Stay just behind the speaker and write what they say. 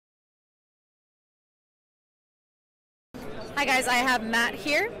Hi guys, I have Matt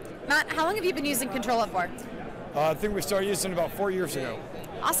here. Matt, how long have you been using ControlUp for? I think we started using it about 4 years ago.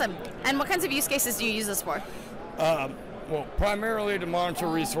 Awesome. And what kinds of use cases do you use this for? Well, primarily to monitor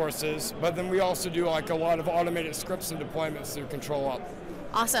resources, but then we also do like a lot of automated scripts and deployments through ControlUp.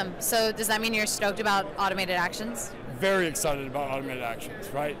 Awesome. So does that mean you're stoked about automated actions? Very excited about automated actions,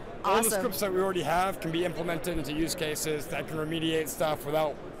 right? Awesome. All the scripts that we already have can be implemented into use cases that can remediate stuff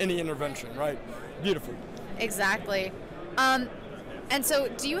without any intervention, right? Beautiful. Exactly. And so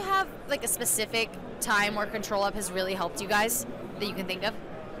do you have like a specific time where ControlUp has really helped you guys that you can think of?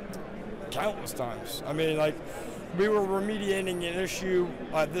 Countless times. I mean, like, we were remediating an issue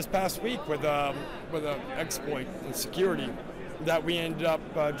this past week with an exploit in security that we ended up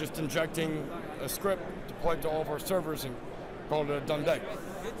just injecting a script deployed to all of our servers and called it a done day.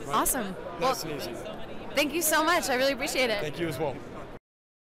 Right? Awesome. Nice and easy. Thank you so much. I really appreciate it. Thank you as well.